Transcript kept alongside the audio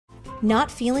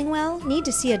Not feeling well? Need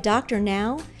to see a doctor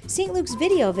now? St. Luke's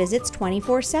Video visits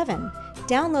 24/7.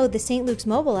 Download the St. Luke's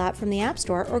mobile app from the App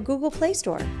Store or Google Play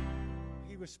Store.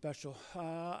 He was special.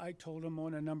 I told him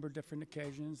on a number of different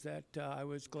occasions that I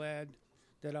was glad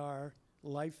that our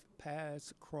life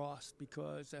paths crossed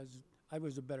because as I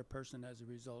was a better person as a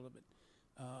result of it.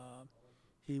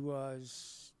 He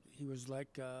was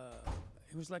like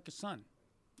a son.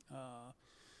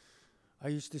 I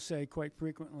used to say quite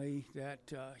frequently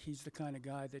that he's the kind of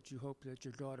guy that you hope that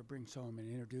your daughter brings home and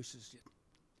introduces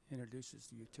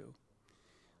you to.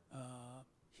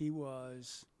 He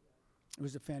was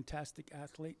a fantastic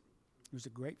athlete. He was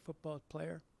a great football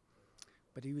player,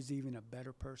 but he was even a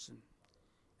better person.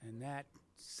 And that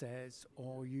says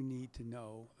all you need to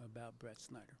know about Brett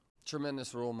Snyder.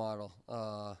 Tremendous role model.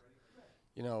 Got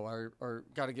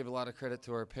to give a lot of credit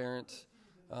to our parents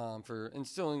for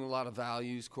instilling a lot of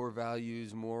values, core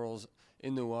values, morals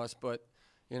into us. But,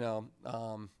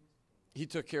 he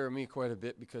took care of me quite a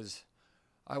bit because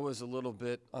I was a little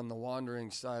bit on the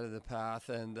wandering side of the path,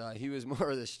 and he was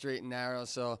more of the straight and narrow.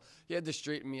 So he had to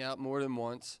straighten me out more than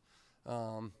once.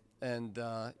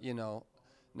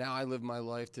 Now I live my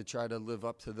life to try to live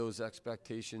up to those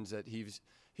expectations that he's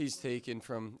taken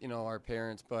from, our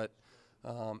parents. But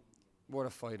what a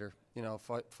fighter,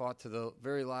 fought to the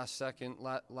very last second,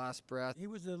 last breath. He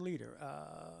was a leader.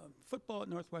 Football at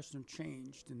Northwestern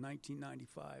changed in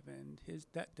 1995, and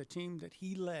the team that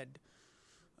he led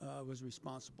was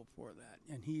responsible for that,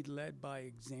 and he led by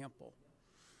example.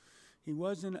 He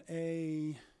wasn't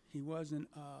a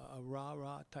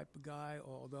rah-rah type of guy,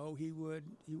 although he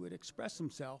would express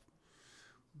himself.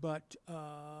 But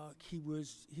he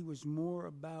was more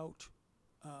about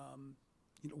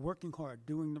working hard,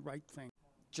 doing the right thing.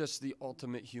 Just the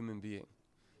ultimate human being.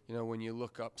 When you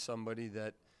look up somebody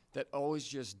that always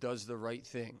just does the right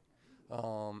thing,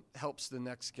 helps the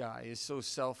next guy, is so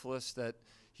selfless that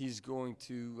he's going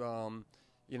to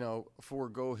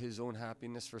forego his own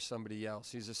happiness for somebody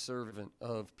else. He's a servant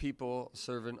of people, a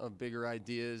servant of bigger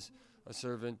ideas, a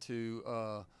servant to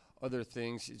other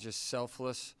things. He's just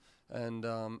selfless and,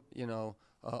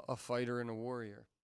 a fighter and a warrior.